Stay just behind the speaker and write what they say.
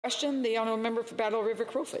Question, the honourable member for Battle River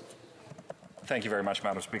Crowfoot. Thank you very much,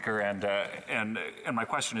 Madam Speaker. And my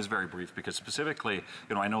question is very brief because specifically,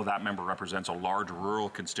 I know that member represents a large rural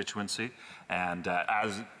constituency, and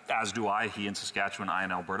as do I, he in Saskatchewan, I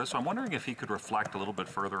in Alberta. So I'm wondering if he could reflect a little bit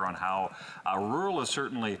further on how rural is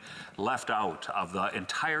certainly left out of the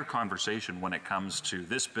entire conversation when it comes to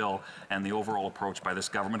this bill and the overall approach by this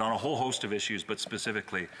government on a whole host of issues, but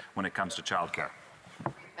specifically when it comes to childcare.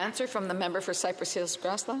 Answer from the member for Cypress Hills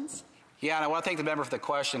Grasslands. Yeah, and I want to thank the member for the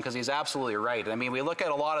question because he's absolutely right. I mean, we look at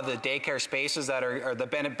a lot of the daycare spaces that are the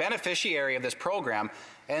beneficiary of this program,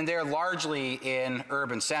 and they're largely in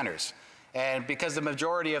urban centers. And because the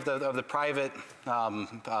majority of the private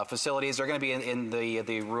facilities are going to be in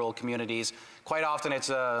the rural communities, quite often it's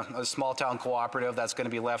a small town cooperative that's going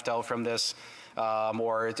to be left out from this.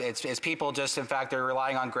 Or it's people just, in fact, they're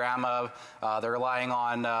relying on grandma, they're relying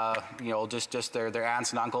on, just their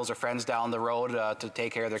aunts and uncles or friends down the road to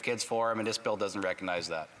take care of their kids for them, and this bill doesn't recognize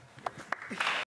that.